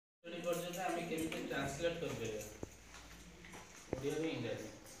Version आम केमी translate कर ओडिया भी इंग्राजी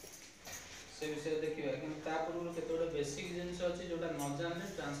से विषय देखा कि पूर्व केते बेसिक जिनस अच्छी जोटा न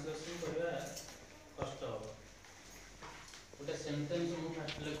जाने ट्रांसलेशन करवा कष्ट हम गोटे सेंटेंस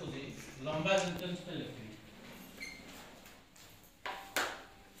मुझे लिखुची लंबा सेंटेंस पे लिखी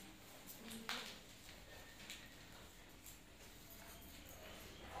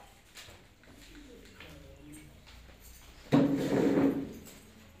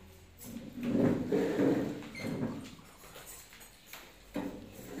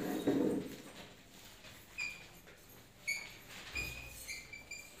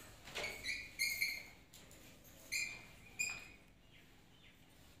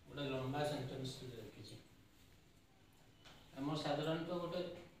साधारणतः गोटे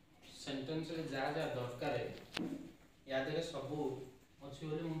सेंटेंस जहाँ जहाँ दरकार याद सब अच्छी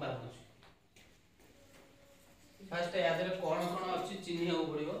बोली मुझे भावुँ फास्ट याद कौन कौन अच्छी चिन्ह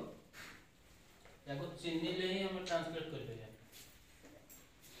पड़ो या चिन्हले ही आम ट्रांसलेट कर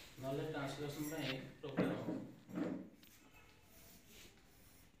ना ट्रांसलेशन प्रोब्लेम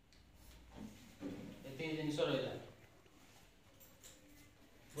ये जिनस रहा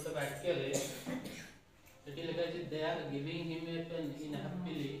गोटे वाक्य लिखा they are giving him a pain in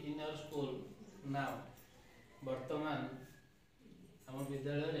happily in our school now वर्तमान आम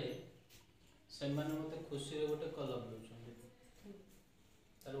विद्यालय से मत खुशी गोटे कलम दौरान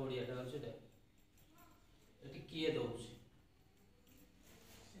तार ओडियाटा अच्छे ये किए दौर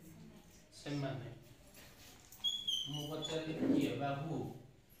से पचारि किए बाबू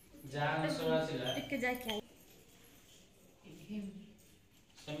जहाँ आंसर आसला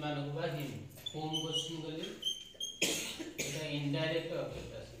होम क्वेश्चन कली एटा इनडायरेक्ट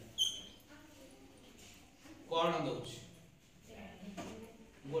ऑब्जेक्ट आसला कौन दउछ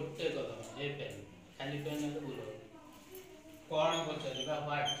गोटे कलम ए पेन खाली पेन है बोलो कौन पचारिबा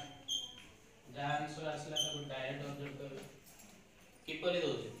व्हाट जहाँ आंसर आसला ताको डायरेक्ट ऑब्जेक्ट कर किपरि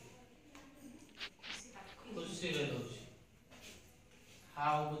दउछ खुशी रे दउछ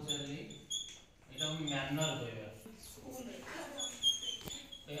हाउ पचारि एटा मैनर कहबा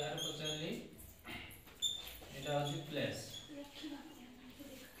यार पचारि एटा अछि प्लेस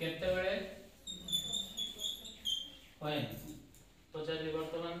केते बेले व्हेन पचारि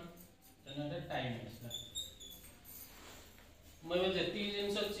वर्तमान एटा टाइम आसला मैं जति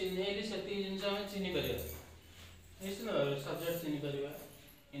जिंस चिन्हैली सेति जिंस हम चिन्हि परिबा निश्चित subject चिन्हि परिबा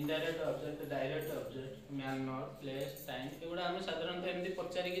indirect object direct object manner place time एगुडा हम साधारणतः एमती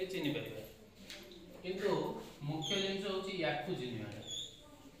पचारि के चिन्हि परिबा किंतु मुख्य जिंस होची याकू चिन्हवा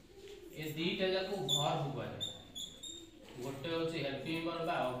ये दीटा जाको वर्ब हुआ गोटे होची हेल्पिंग वर्ब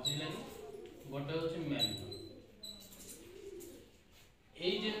बा ऑक्सिलरी गोटे होची मेन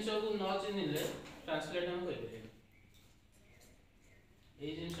एई जिंस को न चिन्हले ट्रांसलेट हम कर दे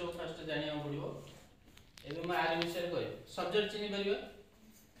एई जिंस को फर्स्ट जानिया पड़िबो एबे म आर विषय कहि सब्जेक्ट चिन्हि परिबा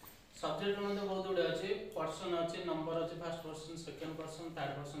सब्जेक्ट मध्ये बहुत गुडे अछि पर्सन अछि नंबर अछि first person second person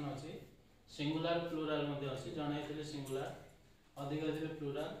third person अछि सिंगुलर प्लुरल मध्ये अछि जने थिले सिंगुलर अधिक थिले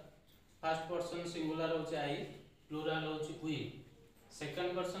प्लुरल फर्स्ट पर्सन सिंगुलर होची आई प्लुरल होची वी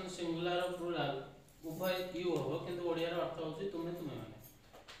सेकंड पर्सन सिंगुलर और प्लुरल उभय यू हो किंतु ओडिया रो अर्थ होची तुमे तुमे माने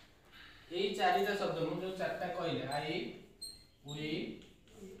एई चारिटा शब्द मु जो चारटा कहले आई वी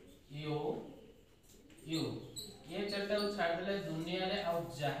यू यू ये चारटा को छाड़ देले दुनिया रे आ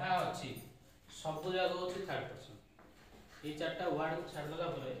जहा अछि सब जगह होची थर्ड पर्सन ए चारटा वर्ड को छाड़ देला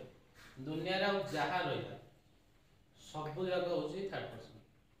परे दुनिया रे आ जहा रहिला सब जगह होची थर्ड पर्सन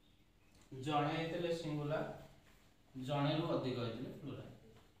जणे हेतले सिंगुलर जणे रु अधिक हेतले प्लुरल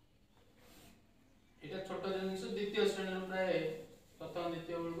एटा छोट जिंस द्वितीय श्रेणी रो प्राय प्रथम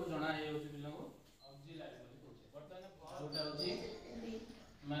द्वितीय बेल को जणा हे होची पिला को ऑक्सिलरी बोली कहूचे वर्तमान गोटा होची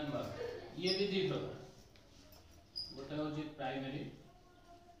मेंबर ये भी दी प्रकार गोटा होची प्राइमरी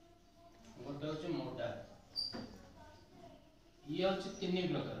गोटा होची मोडल ये होची तीन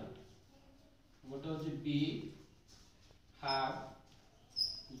प्रकार गोटा होची बी हाव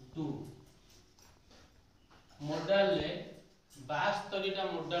टू मोडल ले 72टा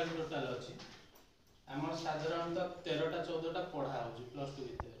मोडल टोटल अछि हमर साधारणतः 13टा 14टा पढ़ा होछि प्लस 2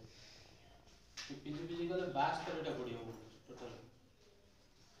 भीतर पीजी गले 72टा पढ़ी हो टोटल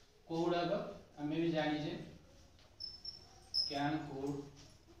कोडा को हमें भी जानि जे कैन कोड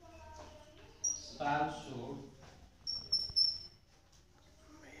साल should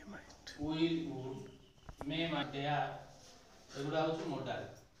will would may might they are एगुडा होछि मोडल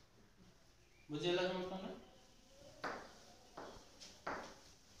बुझेला समझ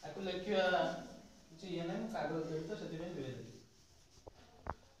आको लिखिया जे ये नै कागज दे तो सेति में दे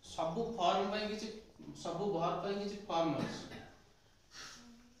सब फॉर्म पे किछि सब वर्ब पे किछि फॉर्म अछि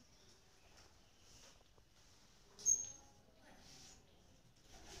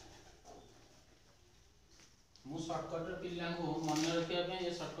शॉर्टकट पिला को मन रखिया पे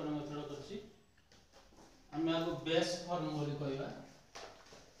ये शॉर्टकट मेथड करछि हम आगो बेस फॉर्म बोली कहबा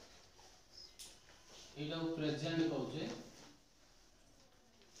एटा प्रेजेंट कहउछे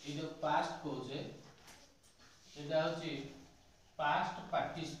एटा पास्ट कहउछे एटा होछि पास्ट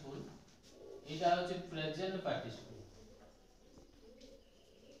पार्टिसिपल एटा होछि प्रेजेंट पार्टिसिपल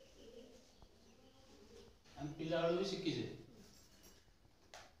हम पिला वाला भी शिखी जे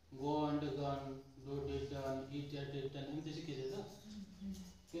go and gone do did done eat at it done एमती शिखी जे तो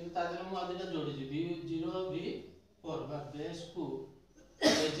किंतु तादरे मु आदिटा जोड़ी जे v0 v4 बा बेस को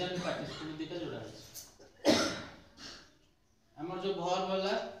प्रेजेंट पार्टिसिपल दिटा जोड़ा है हमर जो भर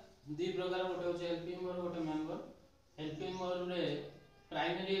वाला दी प्रकार गोटे होचे हेल्पिंग वर्ब गोटे मेन वर्ब हेल्पिंग वर्ब रे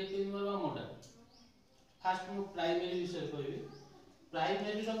primary helping verb model fast मु प्राइमरी विषय कहबी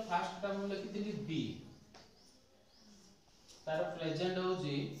प्राइमरी रो फास्ट टा मु लिखितली बी तार प्रेजेंट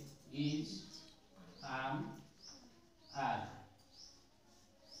होची is am are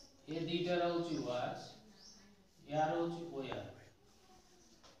A दीटा रहउची was या रहउची were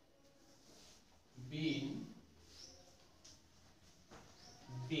been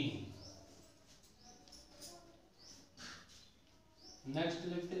being next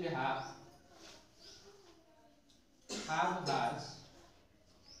लिखते have has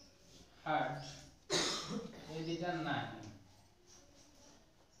had ये दीटा नहीं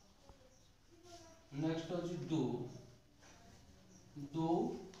next होची do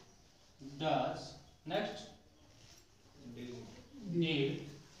does next did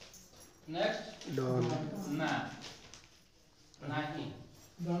next done ना नहीं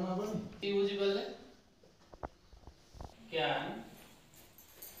गाना बनी की बुझी पड़ले can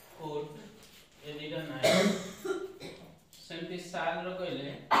could ये दीटा नहीं सेमती साल रो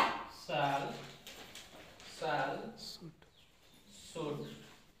कहले साल should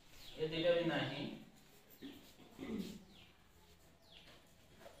ये दीटा भी नहीं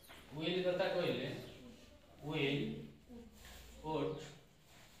will कथा कहले will would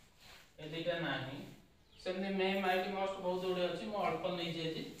ये दीटा नहीं सेमती मे माइट मस्ट बहुत गुड़े अछि मो अल्प नहीं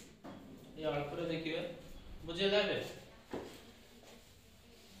जेति ये अल्प रे देखिबे बुझे लाबे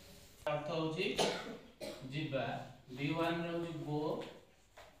अर्थ होची जिबा v1 रो होची go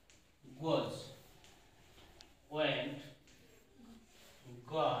goes went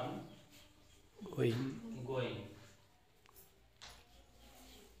gone going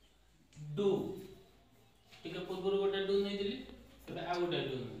do ठीक है पूर्व गोटे do नहीं दिली तबे आ गोटे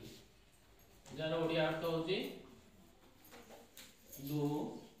do नहीं जार ओडिया अर्थ होची do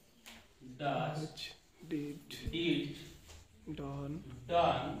does did done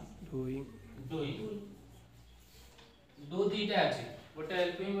doing do दीटा अछि गोटे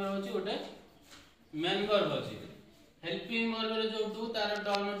हेल्पिंग वर्ब अछि गोटे मेन वर्ब अछि हेल्पिंग वर्ब रे जो do तार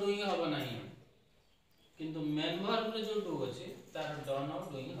डन डूइंग हबो नाही किंतु मेन वर्ब रे जो do अछि तार डन और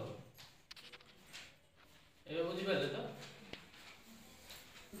डूइंग हबो ए बुझि पाले तो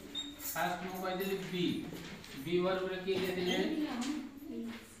फास्ट मु कहि देली बी वर्ब रे की दे दिले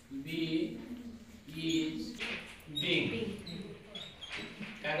बी इज बीइंग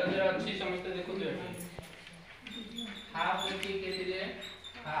कागज रे अछि समस्त देखु तो हाफ रे की के दिले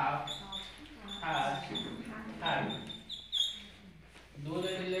हाफ has had do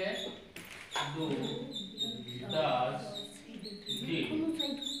दे दिले do does did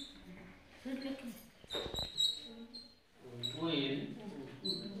will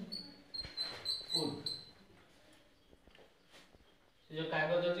would जो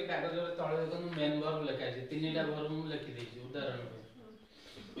कागज अछि कागज रे तळे देखनु मेन वर्ब लिखा अछि तीनटा वर्ब मु लिखि देछि उदाहरण पे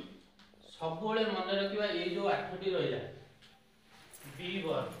सब बेले मन रखिबा ए जो आठटी रहिला बी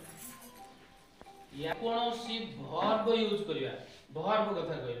वर्ब या कोनोसी वर्ब यूज करिया वर्ब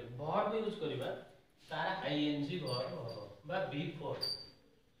कथा कहले वर्ब यूज करिबा तारा आईएनजी वर्ब हो बा बी4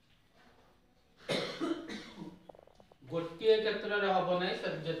 गोटिए क्षेत्र रे हबो नै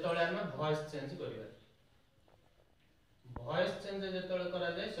जेतळे हम वॉइस चेंज करिबा वॉइस चेंज जेतळे करा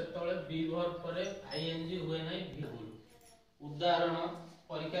जाय सेतळे बी वर्ब परे आईएनजी होय नै बी उदाहरण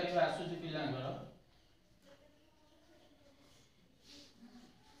परीक्षा रे आसुची पिलांगर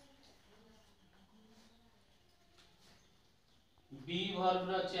बी वर्ब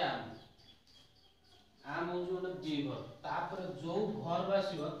रो अछि आम हो जो बी वर्ब तापर जो वर्ब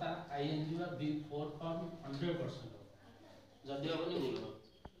आसीबो ता आईएनजी बा बी4 फॉर्म 100% जदी होबनी भूल हो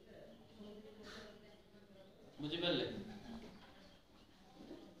बुझि परले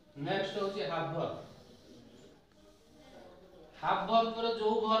नेक्स्ट होची हाफ वर्ब पर जो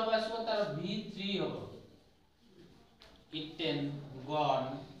वर्ब आसीबो तार v3 होबो eaten gone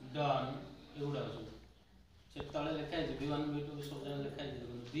done एउडा हो से तळे लिखा है v1 v2 सब जगह लिखा है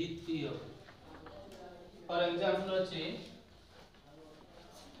v3 होबो फॉर एग्जांपल अछि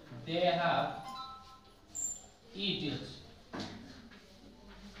दे हैव ईट।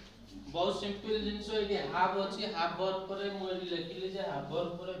 बहुत सिंपल जिंस ये हाफ अछि, हाफ वर्ब पर मु एडी लिखिले जे हाफ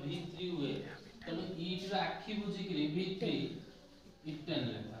वर्ब पर v3 हुए तनु ईट रो आखी बुझी करी v3 इटन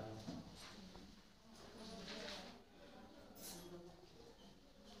लेखा।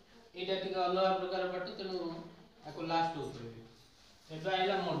 एटा टिक अलग प्रकार बाटे तनु आको लास्ट होतबे। एबा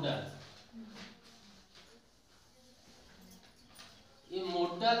आइला मॉडल। ये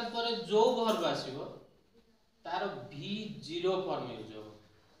मॉडल पर जो वर्ब आसीबो तार v0 फॉर्म यूज हो।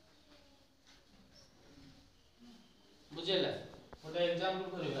 बुझेला गोटे एग्जांपल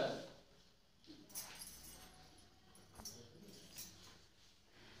करबा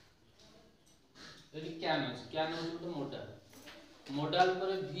यदि कैन हो तो मॉडल पर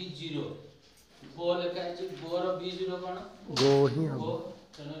v0 गो लेखा है गो रो v0 कोन गो ही हम गो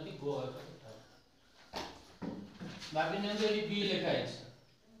तनोटी गो बाकी ने तो b लेखा है इच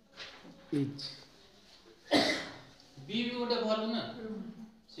b भी गोटे वर्ब ना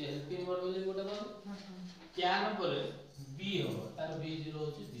से हेल्पिंग वर्ब बोली गोटे वर्ब कैन पर b हो तार v0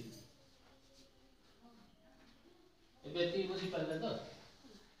 होची b एबे ती बुझी पल्ला तो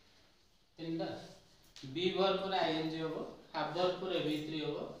तीनटा बी वर्ब पर आईएनजी होबो, हाफ वर्ब पर v3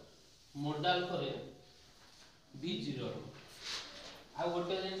 होबो, मॉडल पर v0 होबो। आ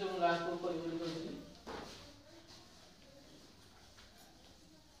गोटे जिंस मु लास्ट को करिबो कहली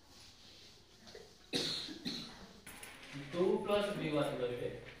 2 plus v1 करिवे।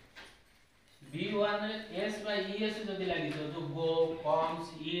 v1 रे s by es जदी लागि तो गो कम्स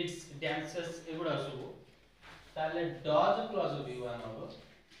ईट्स डांसेस एगुडा सब ताले डज प्लस v1 होबो।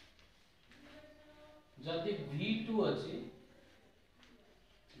 जदि v2 अछि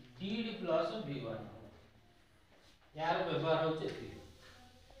did प्लस v1 यार व्यवहार होचे थी।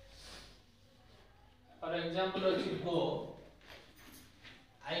 फॉर एग्जांपल अछि गो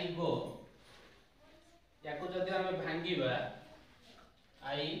आई गो याको जदि हम भांगीबा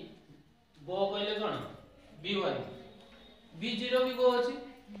आई गो कहले कोन v1 v0 भी गो अछि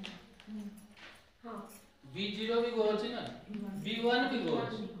हां v0 भी गो अछि ना v1 भी गो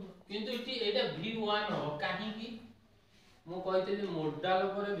अछि किंतु इति एटा v1 हो काहे कि मु कहितली मॉडल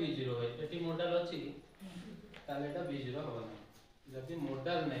पर v0 है एटी मॉडल अछि ताले एटा v0 हो ना जदि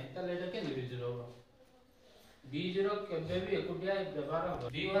मॉडल नै ताले एटा केन v0 हो v0 केबे भी एकुटिया व्यवहार हो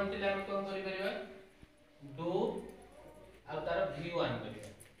v1 तिले हम कोन करि परिबा डू आ तार v1 करिया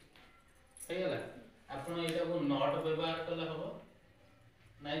हे गेला आपण एटा को नॉट व्यवहार कला हो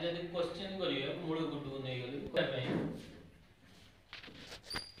नै जदि क्वेश्चन करिवे मूल गुटू नै गेली पई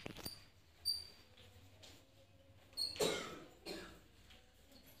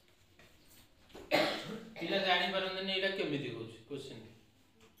पिला जानि परन नै एटा केमिति होछ क्वेश्चन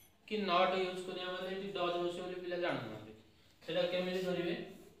कि नॉट यूज करिया वाले एटी डज होछ बोली पिला जानु ना सेटा केमिति करिवे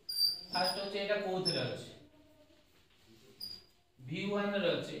फर्स्ट होछ एटा कोथरा अछि v1 रे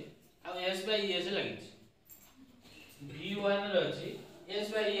अछि आ s by es लागि छी v1 रे अछि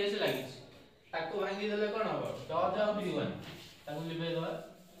s by es लागि छी ताको भांगी देले कोन हो डज आ v1 ताको लिबे दवा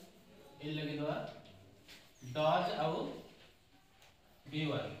ए लगी दवा डज आ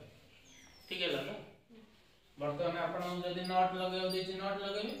v1 ठीक है ना वर्तमान आपण जदी नॉट लगाउ देछि नॉट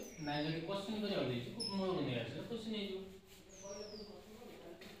लगाबे नै जदी क्वेश्चन करिया देछि मूल को नै आसे क्वेश्चन नै जो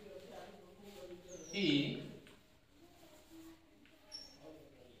he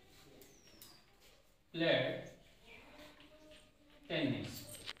played tennis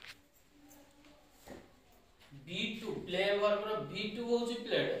b2 play verb row b2 होछि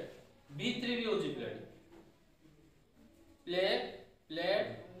played b3 भी होछि played play played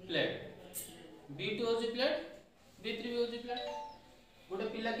played b2 होछि played b3 भी होछि played गोटे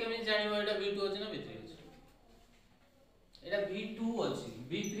पिला केमे जानिबो एटा b2 होछि ना b3 होछि एटा b2 होछि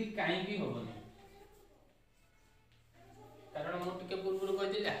b3 काहे की होबनी कारण मु टिके पूर्व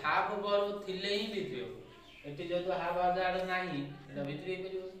कहितले हाफ वर्ब थिले ही b3 हो एटी जेतो हाफ आजाड नाही एटा b3 हे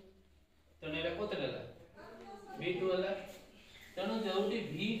परिबो तने एटा कोते देला v2 होला तनु जोटी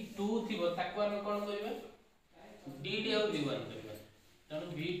v2 थिबो ताको हम कोन करबा did आ v1 करबा तनु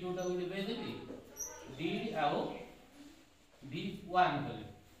v2 टा को लिबे देबी did आ v1 करले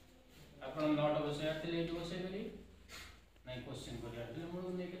आपण नोट बसे आथिले एटी बसे करी नै क्वेश्चन करिया आथिले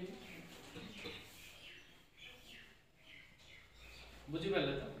मु नै करी बुझी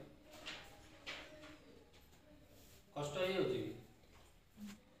पाले तो कष्ट हे होची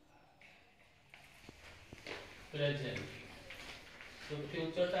प्रेजेंट तो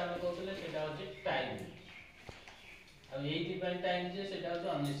फ्यूचर ता हम कहतले सेटा होची टाइम आ एथि पय टाइम जे सेटा होची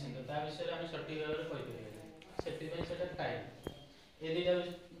अनिश्चित ता विषय हम सटीक भाबरे कहि परिबे सेति पय सेटा टाइम ए दिटा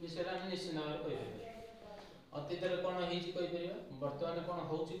विषय हम निश्चित भाबरे कहि परिबे अतीत रे कोन हेची कहि परिबा, वर्तमान कोन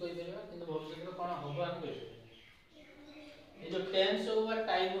होची कहि परिबा, किंतु भविष्यत रे कोन होबो हम कहि परिबा। ए जो टेंस हो बा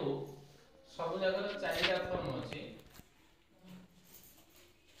टाइम हो सब जगह चारिटा फॉर्म अछि।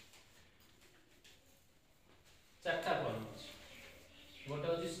 चारटा फॉर्म अछि। गोटे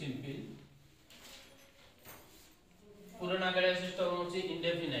होची सिंपल, पुराना कालिया सिस्टम होची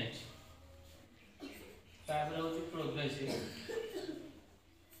इंडेफिनाइट, तापर होची प्रोग्रेसिव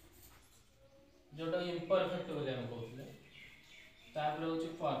जोटा इम्परफेक्ट बोले हम कहउले, तापर होची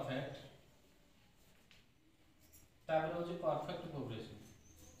परफेक्ट, तापर होची परफेक्ट प्रोग्रेसिव।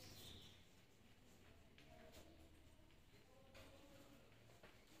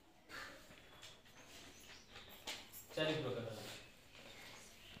 चारि प्रकार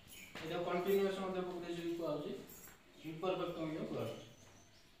एटा कंटीन्यूअस मध्ये प्रोग्रेसिव को आउची, इम्परफेक्ट मध्ये को आउची।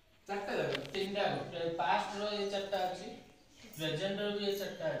 चारटा जागा तीनटा पास्ट रो ये चारटा अछि, प्रेजेंट रो भी ये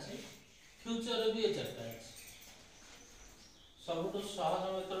चारटा अछि, फ्यूचर रो भी ये चारटा अछि। सबटु सहज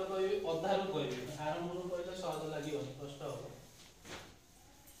मेथड कहबी अधारु कहबी, आरंभ रो कहले सहज लागियो कष्ट हो।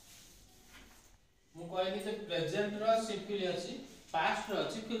 मु कहली जे प्रेजेंट रो सिंपल अछि, पास्ट रो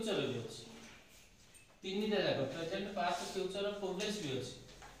अछि, फ्यूचर रो भी अछि। तीनटा जागा प्रेजेंट पास्ट फ्यूचर रो प्रोग्रेसिव अछि।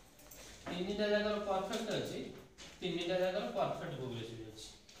 तीनटा जागा परफेक्ट अछि, तीनटा जागा परफेक्ट प्रोग्रेसिव अछि।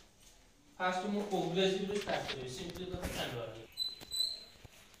 फास्ट मु प्रोग्रेसिव रो स्टार्ट करी, सिंपल को स्टार्ट करी।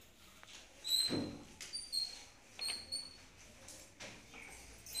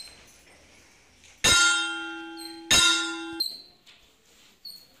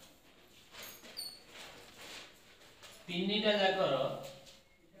 तीनटा जागर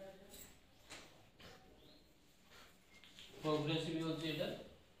प्रोग्रेसिव होची एटा,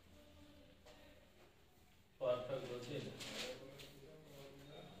 परफेक्ट होची एटा।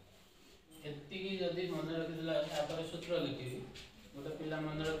 एतिकी जदी मन रखि देला तापर सूत्र लिखिबी, गोटे पिला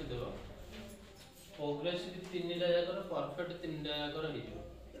मन रखि देबो, प्रोग्रेसिव तीनटा जागर परफेक्ट तीनटा जागर हिजो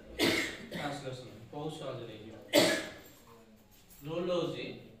ट्रांसलेशन बहुत सहज रे हिजो। रूल होची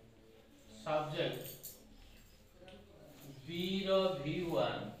सब्जेक्ट बी रो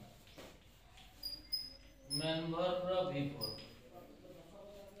V1 मेंबर रो V4,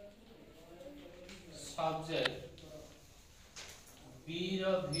 सब्जेक्ट बी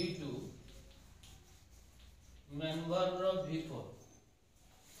रो V2 मेंबर रो V4,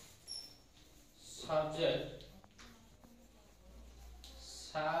 सब्जेक्ट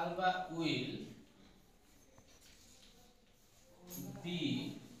shall बा will be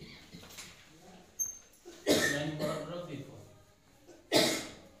member row V4।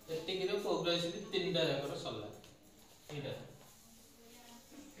 एतिकी row progressive तीनटा जाकर सल्ला एटा।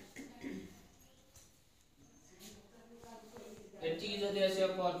 एतिकी जदी आसी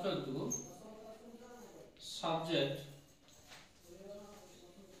परफेक्ट को subject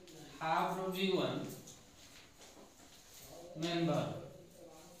have row V1 member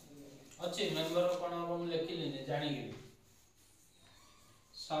अच्छे मेंबर कोन हम लिखिले ने जानि गेली।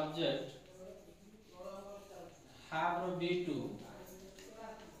 Subject have row V2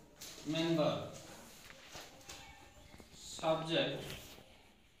 member, subject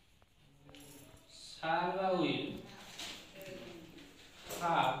shall बा will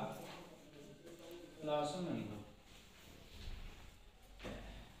have प्लस मेंबर,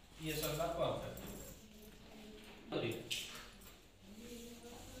 ये सब का परफेक्ट करिए।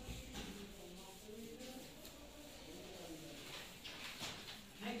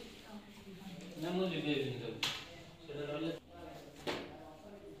 ना मुझे दे दिन सेटा रहले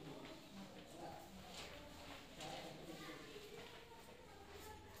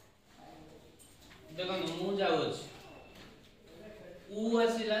देखो मु जाउ अछि उ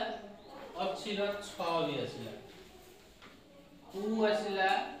आसिला अछि र 6 भी आसिला, उ आसिला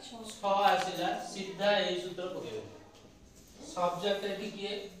 6 आसिला सीधा एई सूत्र पकेबो। सब्जेक्ट एठी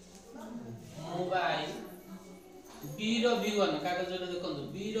किए मोबाइल बी रो V1 कागज रे देखंतु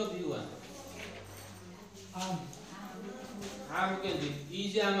बी रो V1 आम के दी ई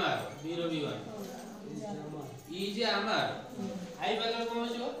जे हमार बी रो V1 ई जे हमार आई बागर कोन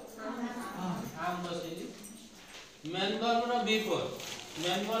छो आम बसेली मेंबर रो V4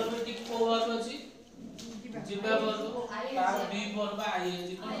 मेंबर में टिक को वर्ब अछि जिबा वर्ब तार V4 बा आई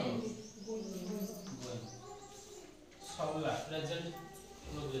अछि कोन सबला प्रेजेंट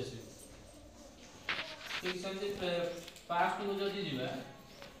प्रोग्रेसिव। ठीक सेमति पास्ट को जदी जिबा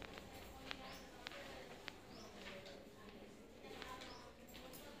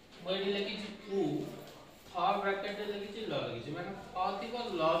मोइडी लिखि छि उ थ ब्रैकेट रे लिखि छि ल लिखि छि माने थ थिबो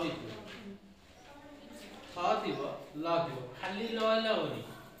ल भी थिबो, थ थिबो ल थिबो, खाली ल हेले होनी,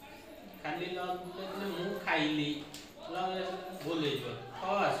 खाली ल बोले मु खाइली ल बोले थ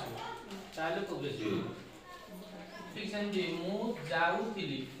आसीबो ताले प्रोग्रेसिव। ठीक सेमती मु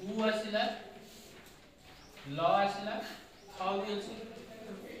जाउथिली उ आसिला ल आसिला थ भी अछि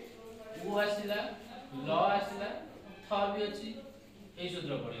उ आसिला ल आसिला थ भी अछि ए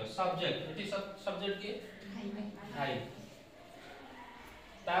सूत्र पड़ियो सब्जेक्ट एटी सब्जेक्ट के आई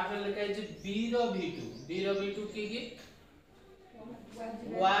तापर लिखा है बी रो v2 की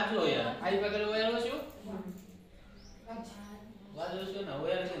वाज होया आई पाकर होया होसो वाज होसो ना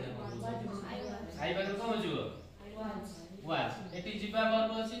होया के आई पाकर कोन होजो वाज एटी जिबा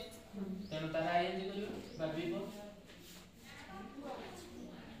वर्ब अछि तेन तारा आईएनजी करियो बा बीबो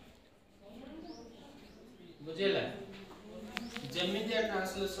बुझेला जेमिति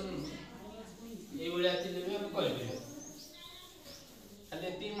ट्रांसलेशन ए भलिया थिले भी हम करि परियो खाली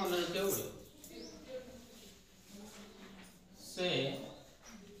ती मन रखियो पड़ो से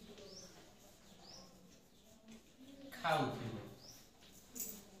खाउथिलो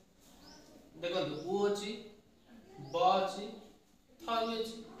देखो उ अछि ब अछि थ भी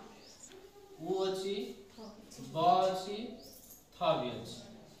अछि उ अछि ब अछि थ भी अछि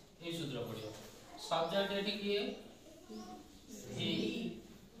ए सूत्र पड़ियो सब्जेक्ट एठी किए ही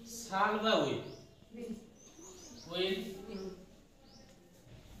साल बा विल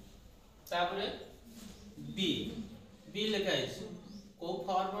तापरे बी लिखा है को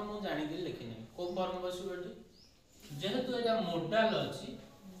फॉर्म मु जानि के लिखि नै को फॉर्म बसु बेटी जेहेतु एटा मोडाल अछि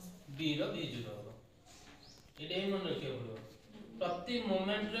बी रो v0 हो एटा ही मन रखियो पड़ो प्रति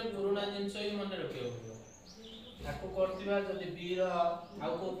मोमेंट रे पुराना जिंस ही मन रखियो पड़ो ताको करतिबा जदी बी रो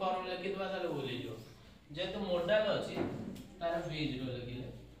आउ को फॉर्म लिखितबा ताले भूली जो जेहेतु मोडाल अछि तार v0 लिखिले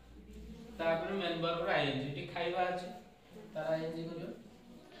तापर मेंबर रो आईएनजी टी खाइबा अछि तार आईएनजी करियो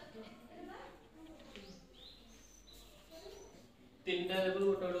तीनटा लेवल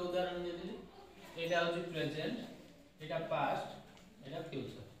गोटे गोटे उदाहरण दे दिली एटा होची प्रेजेंट एटा पास्ट एटा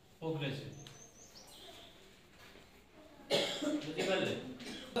फ्यूचर प्रोग्रेसिव बुझि परले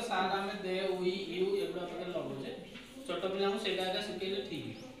तो सारा में दे वी यू एबडा पके लगोजे छोट पिला को सेटा आगा सिखेले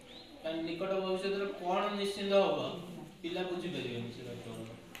ठीक कारण निकट भविष्य रे कोन निश्चित होबो पिला बुझि परिबेनी से कोन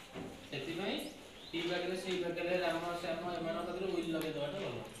सेति भाई टी बागले सेई बागले राम श्याम एमान कतरे विल लगे दवाटा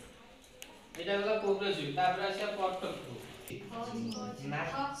भलो एटा होला प्रोग्रेसिव तापर आसे परफेक्ट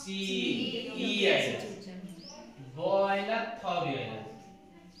नाची ई आइला ब आइला थ भी आइला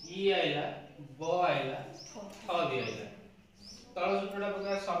ई आइला ब आइला थ भी आइला तळ सूत्रटा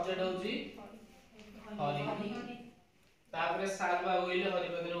प्रकार सब्जेक्ट होची हरि तापर सालबा होइले हरि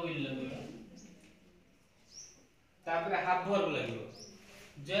बगरे होइल लगो तापर हाफ वर्ब लागियो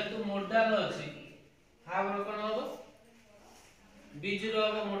जेतु मोडाल अछि हाफ रो कोन होबो b0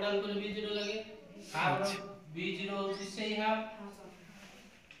 होबो मोडाल को b0 लागे हाफ रो b0 होची सेही हाफ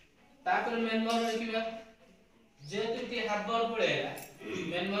तापर मेन वर्ब लिखिबा जेतु ती हाफ वर्ब पळेला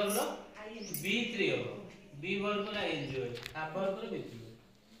मेन वर्ब रो b3 होबो b वर्ब को आईएनजी हो हाफ वर्ब को b3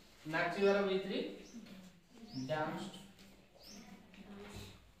 नाचिबार b3 डांस्ड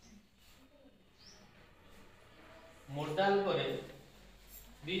मोडाल परे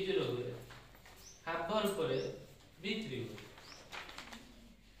b0 हुए हाफ वर्ब परे b3 हुए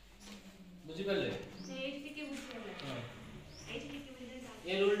बुझि परले एठी के बुझि परले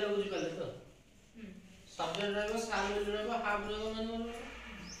ए रूलटा बुझि परले तो सब्जेक्ट रहबो साल रहबो हाफ रहबो मेन रहबो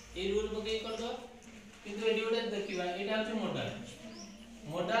ए रूल बके कर दो किंतु एडी ओडे देखिबा एटा होचे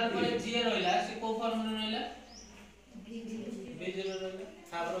मोडाल परे जे रहला से को फॉर्म रे रहला b0 रहला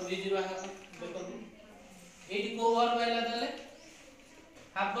हाफ रो b0 हाफ देखो एडी को वर्ब आइला ताले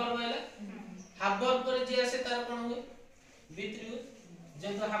हाफ वर्ब आइला हाफ वर्ब परे जे आसे तार कोन होय b3 होय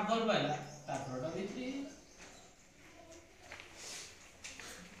जेतो हाफ वर्ब आइला तारटा b3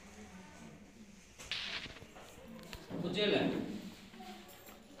 बुझेला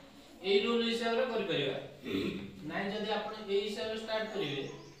ए रूल हिसाब रे करि परिबा नाइ जदी आपण ए हिसाब रे स्टार्ट करिवे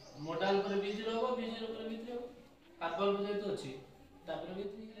मोडाल पर b0 होबो b0 पर b3 होबो हाफ वर्ब जेतो अछि तापर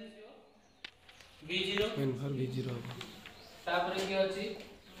b3 b0 main for b0 होबो तापर की अछि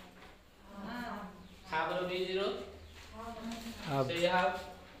हाफ रो b0 हाफ से हाफ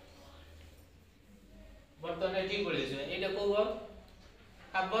बर्तन ठीक बोले छै एटा को वर्ब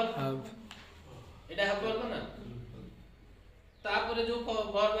हाफ वर्ब एटा हाफ वर्ब ना तापर जो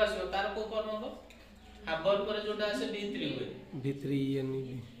वर्ब आसो तार को फॉर्म होबो हाफ वर्ब पर जोटा आसे b3 होय b3 यानी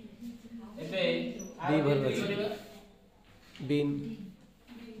एबे बी वर्ब अछि बीन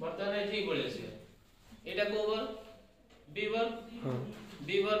बर्तन ठीक बोले छै एटा को वर्ब बी वर्ब हां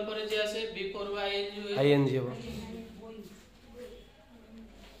बी वर्ब पर जे आसे b4 बाय आईएनजी होय आईएनजी होबो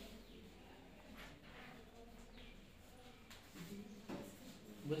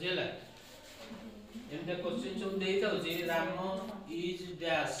बुझेला एमते क्वेश्चन सब देइता होची Ram is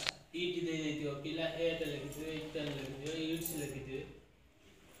dash it they देथियो पिला एट लिखिथिबे इट लिखिथिबे इट्स लिखिथिबे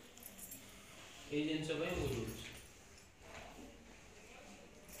ए जिंस पे बुझुछ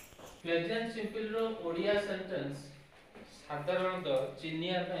प्रेजेंट सिंपल रो ओडिया सेंटेंस साधारणतः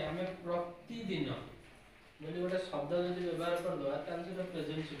चिनिया पे हमें प्रतिदिन बोली गोटे शब्द यदि व्यवहार कर दवा ताल से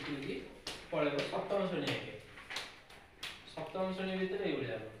प्रेजेंट सिंपल की पळेबो सप्तम श्रेणी के सप्तम श्रेणी भीतर ए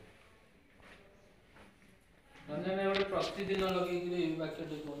भलिया नने ने गोटे प्रतिदिन लगे कि वाक्य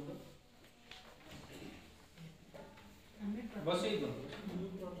दे कोन बसई दो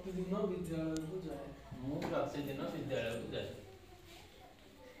प्रतिदिन विद्यालय को जाए मु प्रतिदिन विद्यालय को जाए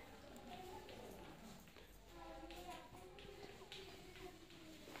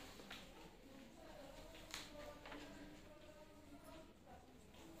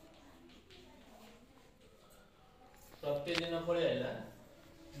प्रतिदिन पळे आइला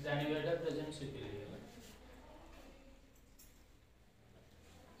जानिबाटा प्रेजेंट सिंपल गेला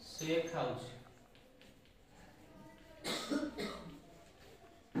से खाउछ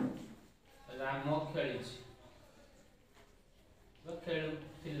राम खेलिछ व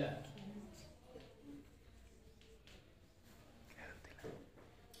खेलुथिला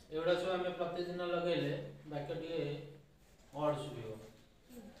एवढा सब हमें प्रतिदिन लगेले वाक्य टिके ऑड सुबियो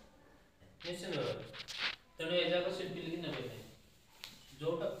निश्चित भाव तेणु ए जाक सिंपल की नेबे नहीं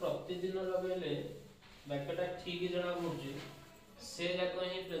जोटा प्रतिदिन लगेले वाक्यटा ठीक जना पड़ुची से जाक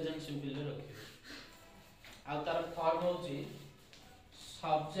ही प्रेजेंट सिंपल रे रखिबे आ तार फॉर्म होची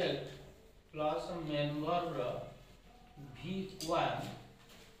सब्जेक्ट प्लस मेंबर रो v1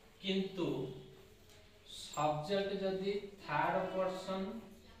 किंतु सब्जेक्ट जदि थर्ड पर्सन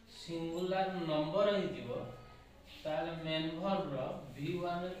सिंगुलर नंबर हितिबो ताले member row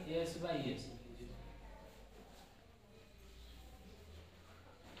v1 s by s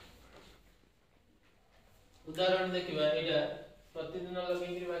उदाहरण देखिबा एटा प्रतिदिन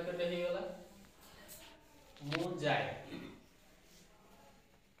लगेकरी वाक्यटा हे गला मु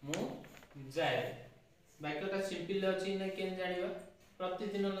जाए वाक्यटा सिंपल अछि ना केन जानिबा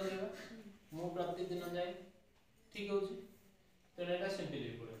प्रतिदिन लगेबा मु प्रतिदिन जाए ठीक होछि तो एटा सिंपल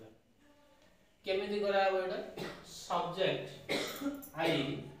ही पड़ेला केमिति करा हो एटा subject I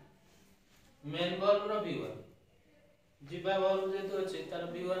member row v1 जिबा वर्ब जेतो अछि तार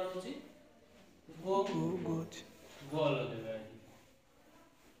v1 होछि गो लगे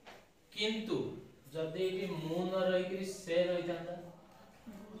किंतु जदि एटी मु न रही कि से रही थांदा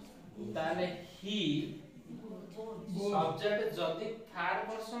ताले ही सब्जेक्ट जदि थर्ड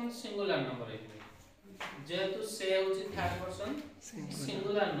पर्सन सिंगुलर नंबर है जेतु से होची थर्ड पर्सन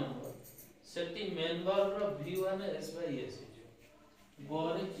सिंगुलर नंबर सेटी member row v1 s by s गो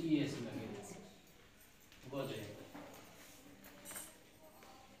रे es लगे गो जे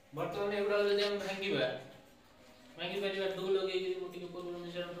वर्तमान एवडा जदि हम भांगी परिबा दो लगे कि मोटी के पूर्व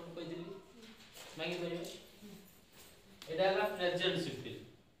मिश्रण को कहि दिली भांगी परिबा एटा हला प्रेजेंट सिंपल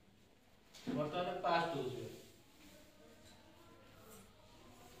वर्तमान पास्ट होछ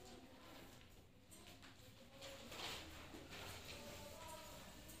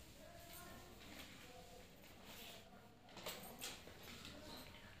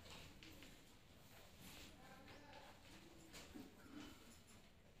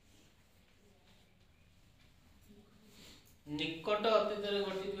निकट अतीत रे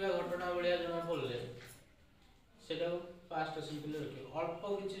घटितबा घटना बलिया जना बोलले सेटा पास्ट सिंपल रखे अल्प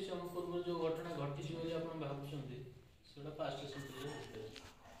किछि समय पूर्व जो घटना घटि छि बोली आपण भाबुछंती सेटा पास्ट सिंपल रखे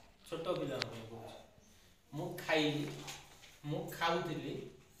छोटो पिला हम कहू मु खाइली मु खाउथिली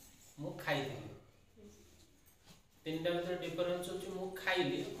मु खाइथिली तीनटा भीतर डिफरेंस होछि मु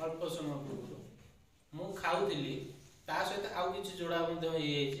खाइली अल्प समय पूर्व मु खाउथिली ता सहित आउ किछि जोड़ा मध्ये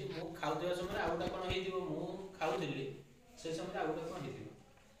हे छि मु खाउथिबा समय आउटा कोन हेदिबो मु खाउथिली से समय आउटा कोन हेदिबो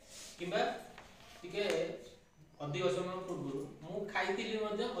किबा टिके अधिक समय पूर्व मु खाइथिली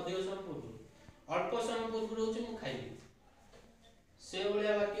मध्ये अधिक समय पूर्व अल्प समय पूर्व होछि मु खाइली से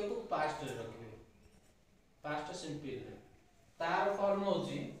बलिया वाक्य को पास्ट रे रखिबे पास्ट सिंपल रे तार फॉर्म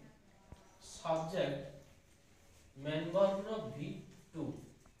होछि सब्जेक्ट मेंबर रो v2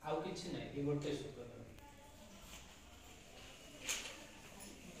 आउ किछि नै ए गोटे सूत्र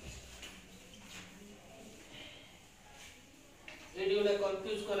एडी गोटे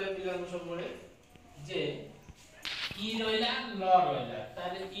कंफ्यूज करे पिला को सब बळे जे ई रहला ल रहला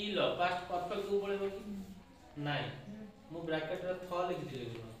ताले ई ल पास्ट परफेक्ट को बोले कि नाही मु ब्रैकेट रे थ लिखि दिले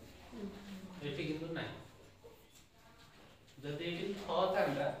एठी किंतु नाही जदि एठी थ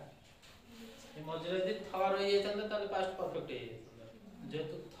थांदा ए मजरे दि थ रही जेतंदा ताले पास्ट परफेक्ट हे जेतंदा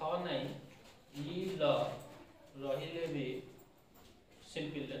जेतु थ नाही ई ल रहिले भी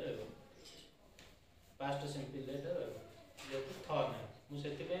सिंपल रे रहबो पास्ट सिंपल रे रहबो जेतु थ नाही मु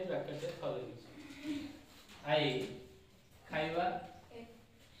सेति पे ब्रैकेट रे थले दिछि आई खाइबा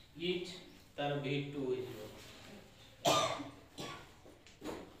ईट तार v2 होई जिवो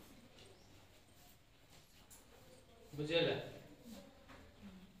बुझेला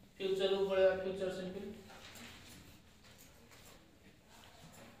फ्यूचर को पळेबा फ्यूचर सिंपल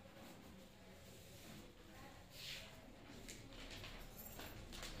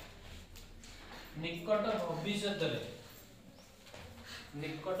निकट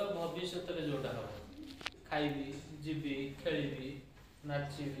भविष्य रे जोटा हो खाइबी जीबी खेलीबी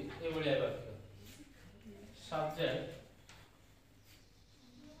नाचीबी ए भलिया वाक्य सब्जेक्ट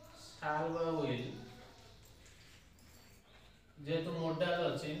शाल बा विल जेतु मोडाल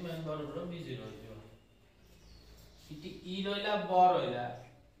अछि मेन वर्ब रो बिजी रहियो इति ई रहला ब रहला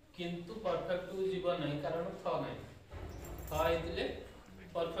किंतु परफेक्ट को जीवन नहीं कारण थ नहीं थ हेतिले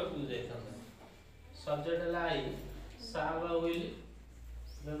परफेक्ट हो जाइथांदा सब्जेक्ट ला आई शाल बा विल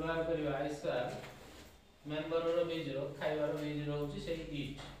व्यवहार करिवा आई शाल मेन वर्ब रो बिजी रो खाइबार बिजी रहउची सेही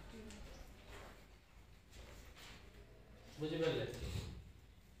ईट बुझि परले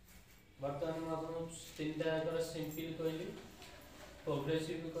वर्तमान में आपन तीनटा कर सिंपल कहली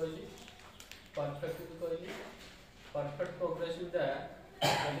प्रोग्रेसिव कहली परफेक्ट कहली परफेक्ट प्रोग्रेसिव दा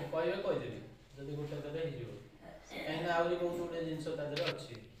जदि कहबे कह देबी जदि गोटे दरे हे जिवो एना आउरी बहुत गुडे जिंस तादरे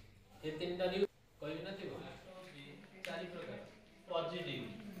अछि ए तीनटा रि कहबी नथिबो चारि प्रकार पॉजिटिव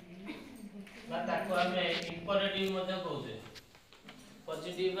बा ताको हमें इंपरेटिव मध्ये कहउछे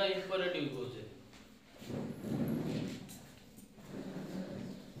पॉजिटिव बा इंपरेटिव कहउछे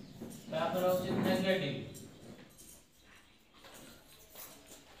तापर होछि नेगेटिव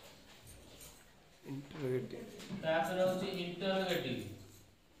इंटरोगेटिव तापर होछि इंटरोगेटिव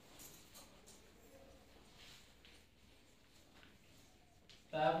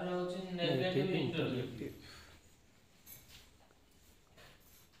तापर होछि नेगेटिव इंटरोगेटिव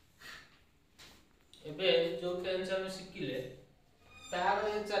एबे जो टेंस हम सिखिले तार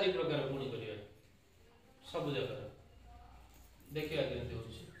ए चारि प्रकार पुणी करिया सब जगह देखिया केते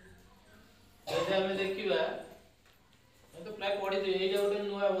होछि एजा हमें देखिबा मैं तो प्राय पढि दे एजा गोटे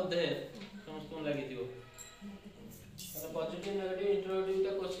नुवा बोधे समस्त लागि दियो मतलब पॉजिटिव नेगेटिव इंट्रोडक्टिव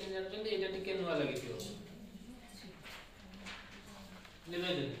टा क्वेश्चन जानछन एजा टिके नुवा लागि दियो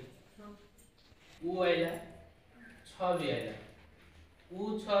निवेदन उ आइला छ भी आइला उ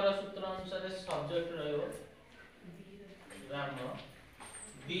छ र सूत्र अनुसार सब्जेक्ट रहयो राम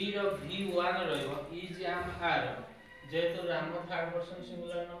बी रो v1 रहयो इज एम आर जेतो Ram third person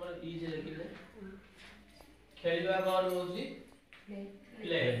singular number is लिखिले खेलबा verb होजी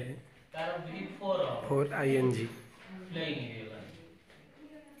play तार v4 4 ing प्लेइंग हेला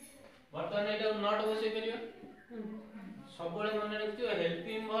वर्तमान एटा नॉट बसै परियो सबले मन रखियो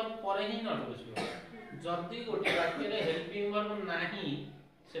हेल्पिंग वर्ब पर ही नॉट बसियो जदी गोटे वाक्य रे हेल्पिंग वर्ब नाही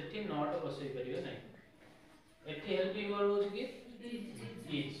सेठी नॉट बसै परियो नै एठी हेल्पिंग वर्ब होजी कि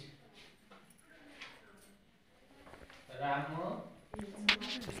is Ram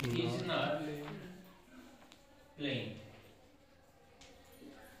is not playing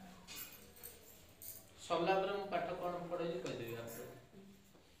सबला पर हम पाठ कोन पढै जे कहि देबी आपको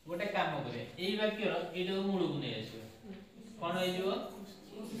गोटे काम करे एई वाक्य रो एडो मूल गुने आसीबो कोन होई जिवो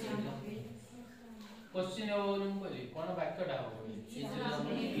क्वेश्चन हो हम कहली कोन वाक्यटा हो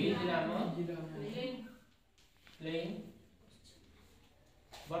इज राम प्लेइंग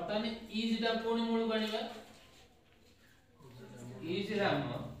वर्तमान इज दा कोन मूल बनिबा इज राम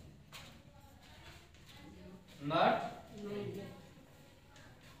not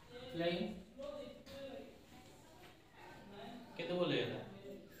playing केते बोले ना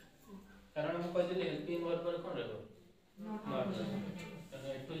कारण हम कह दिले हेल्पिंग वर्ब पर कोन रहबो नॉट तने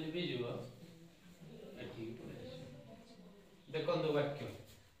एटु लिबि जिवो एठी देखो दो वाक्य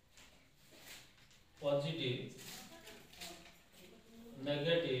positive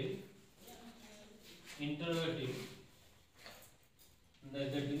negative interrogative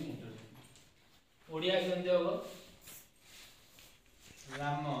negative interrogative Odia केमते होबो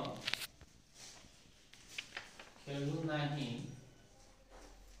राम खेलु नाही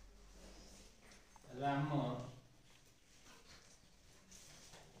राम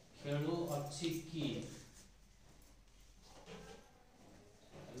खेलु अछि कि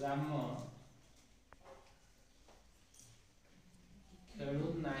राम खेलु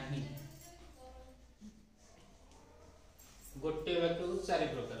नाही गोटे वाक्य को चारि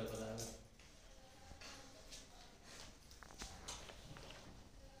प्रकार करा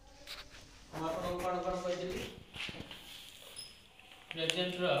हम आपन कोन कोन कहली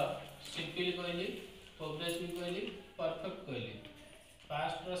प्रेजेंट रो सिंपल कहली प्रोग्रेसिव कहली परफेक्ट कहली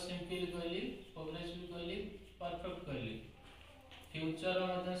पास्ट रो सिंपल कहली प्रोग्रेसिव कहली परफेक्ट कहली फ्यूचर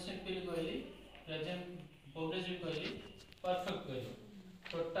मतलब सिंपल कहली प्रेजेंट प्रोग्रेसिव कहली परफेक्ट कहली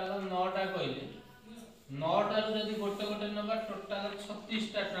टोटल 9टा कहली 9टा रो जदी गोटे गोटे नबा टोटल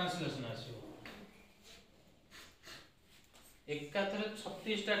 36टा ट्रांसलेशन आसीबो एकाथरे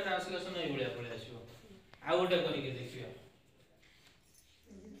 36टा ट्रांसलेशन ए भलिया पळे आसीबो आ गोटे करिके देखियो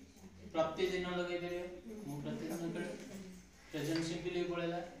प्रतिदिन लगे देबे मु प्रतिदिन करे प्रेजेंट सिंपल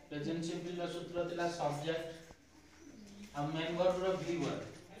पळेला प्रेजेंट सिंपल रो सूत्र थिला सब्जेक्ट आ मेन वर्ब रो भी वर्ब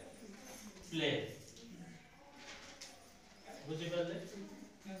प्ले बुझि परले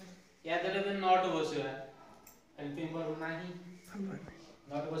या देले में नॉट बसेवा हेल्पिंग वर्ब नाही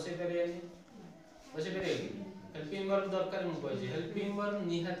नॉट बसे करियनी बसे करियनी हेल्पिंग वर्ब दरकार मु कहै हेल्पिंग वर्ब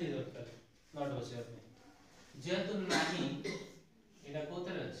निहाती दरकार नॉट बसेवा पे जेतु नाही एटा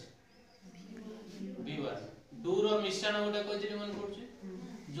कोथरे अछि v1 डू रो मिश्रण गोटे कहै मन पड़छ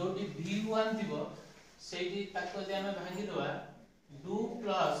जोटी v1 थिबो सेठी ताको जे हम भांगी दवा डू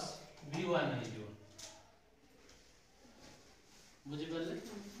प्लस v1 हे जो बुझि परले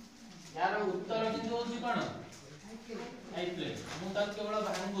यार उत्तर किंतु होची कोन आई प्ले मु ता केवल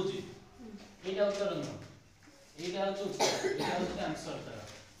भांगुची एटा उत्तर न एटा होची उत्तर एटा होची आंसर तारा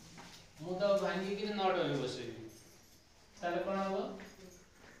मु ता भांगी कि नॉट होई बसेबी ताले कोन हो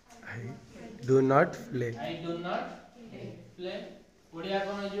I do not play. I do not play Odia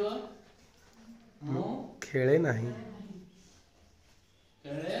कोन जो मु खेले नहीं.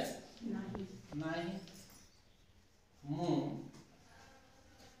 खेले नहीं मु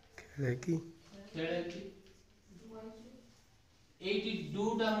खेले की एटी डू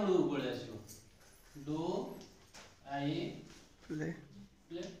टा मुडू पळे आसीबो डू आई प्ले.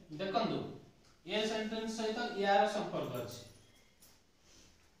 प्ले देखंतु ये सेंटेंस सहित यार संपर्क अछि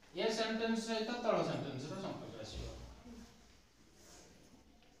ये सेंटेंस सहित तळ सेंटेंस रो संपर्क आसीबो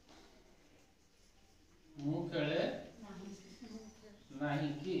मु खेले नहीं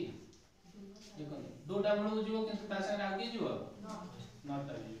की देखंतु डू टा मुडू जीवो किंतु ता संगे आगे जीवो नॉट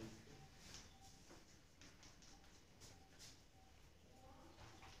आ जीवो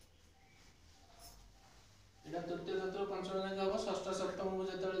एटा तृतीय तत्व पंचम अंक हबो षष्ठ सप्तम को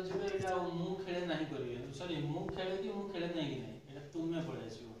जेतले जिबे एटा मु खेले नाही करिवे सॉरी मु खेले कि मु खेले नाही कि नाही एटा तुमे पळे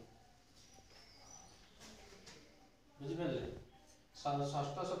आसीबो बुझि परले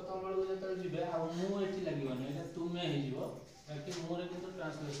षष्ठ सप्तम बेलू जेतले जिबे आ मु एठी लागिबनी एटा तुमे हे जिवो ताकि मोरे किंतु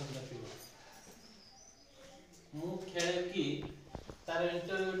ट्रांसलेशन लागिबो मु खेले कि तार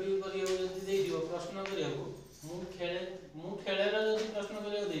इंटरव्यू करियो जदी देई दियो प्रश्न करियो मु खेले रो जदी प्रश्न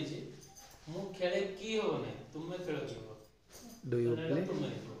करियो देइछि मु खेले की हो नै तुमे खेलो की हो Do you play? तुमे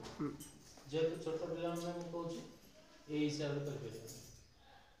जे तो छोट पिला मैं कहूची ए हिसाब से कर परियो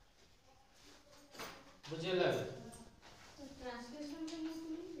बुझे लागे ट्रांसलेशन में मु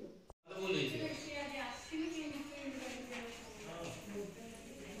बोली जे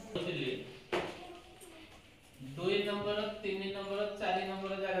बुझली 2 नंबर 3 नंबर 4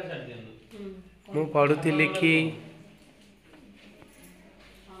 नंबर जागा छाड़ दियनु मु पढुथिली कि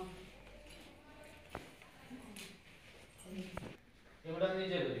एवडा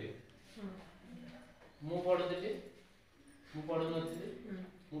निजे करियो मु पढुथिली मु पढु नथिली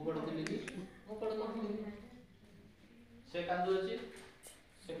मु पढुथिली कि मु पढु नथिली से कांदु अछि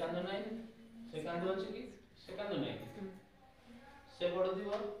से कांदु नै से कांदु अछि कि से कांदु नै से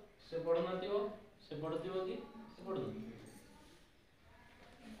पढुथिबो से पढु नथिबो से पढुथिबो कि से पढु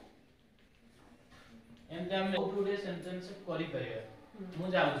एंड हम टुडे सेंटेंस करि परिया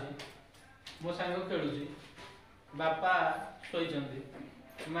मु जाउछि मो संग खेलुछि बापा सोइचंदी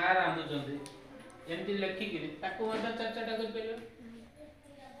मां रांधुचंदी एमती लेखिकिरी ताको मत चर्चाटा कर परियो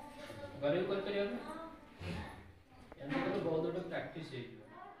गरीब कर परियो एमती तो बहुत प्रैक्टिस है।